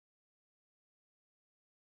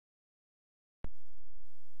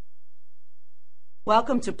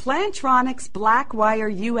Welcome to Plantronics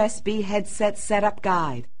Blackwire USB Headset Setup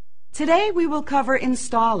Guide. Today we will cover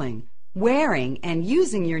installing, wearing, and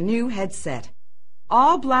using your new headset.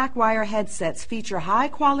 All Blackwire headsets feature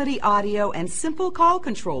high-quality audio and simple call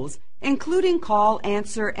controls, including call,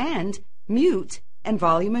 answer, and mute and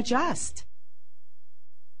volume adjust.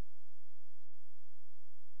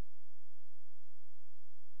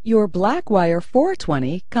 Your Blackwire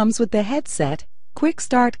 420 comes with the headset, quick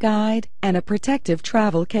start guide, and a protective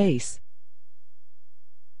travel case.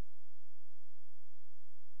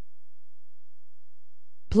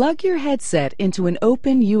 Plug your headset into an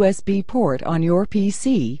open USB port on your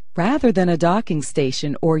PC rather than a docking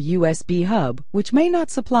station or USB hub, which may not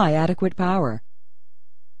supply adequate power.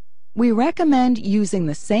 We recommend using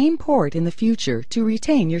the same port in the future to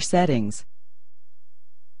retain your settings.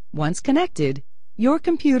 Once connected, your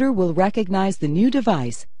computer will recognize the new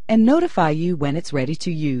device and notify you when it's ready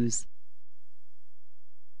to use.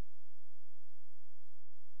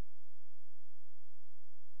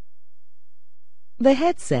 The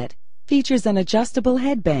headset features an adjustable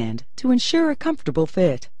headband to ensure a comfortable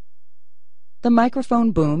fit. The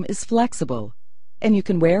microphone boom is flexible, and you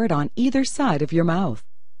can wear it on either side of your mouth.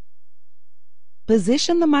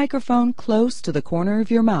 Position the microphone close to the corner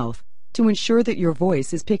of your mouth to ensure that your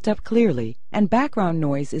voice is picked up clearly and background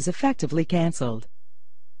noise is effectively canceled.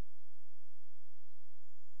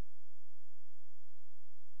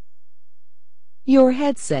 Your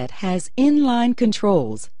headset has inline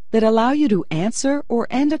controls that allow you to answer or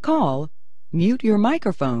end a call, mute your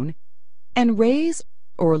microphone, and raise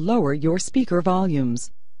or lower your speaker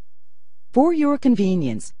volumes. For your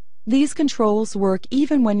convenience, these controls work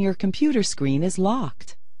even when your computer screen is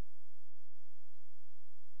locked.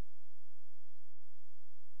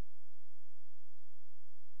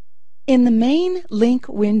 In the main Lync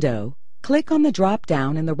window, click on the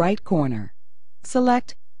drop-down in the right corner.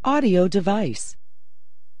 Select Audio Device.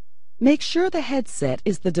 Make sure the headset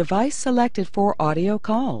is the device selected for audio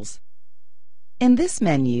calls. In this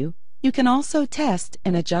menu, you can also test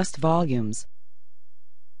and adjust volumes.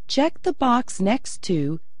 Check the box next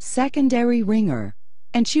to Secondary Ringer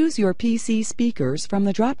and choose your PC speakers from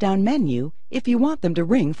the drop-down menu if you want them to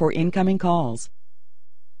ring for incoming calls.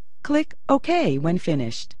 Click OK when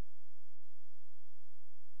finished.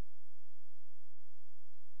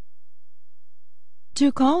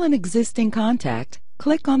 To call an existing contact,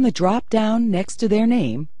 click on the drop-down next to their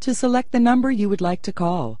name to select the number you would like to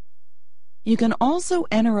call. You can also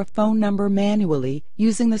enter a phone number manually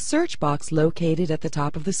using the search box located at the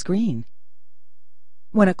top of the screen.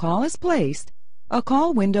 When a call is placed, a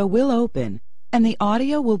call window will open and the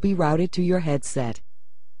audio will be routed to your headset.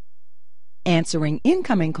 Answering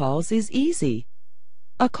incoming calls is easy.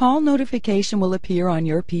 A call notification will appear on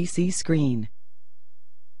your PC screen.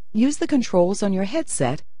 Use the controls on your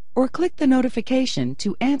headset or click the notification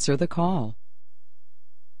to answer the call.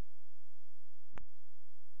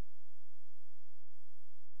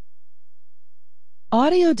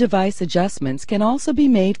 Audio device adjustments can also be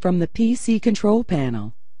made from the PC control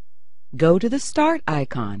panel. Go to the Start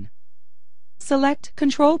icon. Select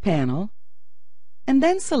Control Panel, and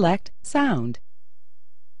then select Sound.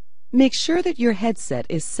 Make sure that your headset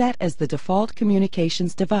is set as the default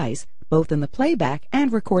communications device both in the playback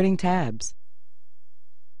and recording tabs.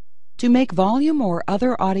 To make volume or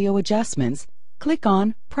other audio adjustments, click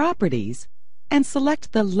on Properties and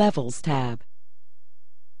select the Levels tab.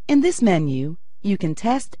 In this menu, you can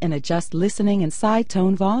test and adjust listening and side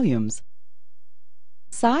tone volumes.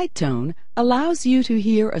 Side tone allows you to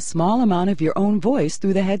hear a small amount of your own voice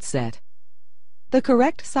through the headset. The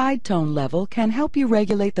correct side tone level can help you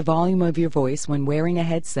regulate the volume of your voice when wearing a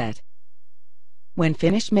headset. When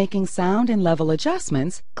finished making sound and level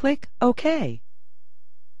adjustments, click OK.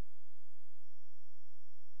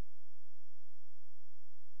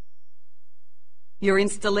 Your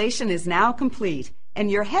installation is now complete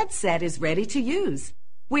and your headset is ready to use.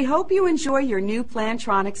 We hope you enjoy your new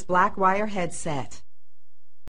Plantronics Blackwire headset.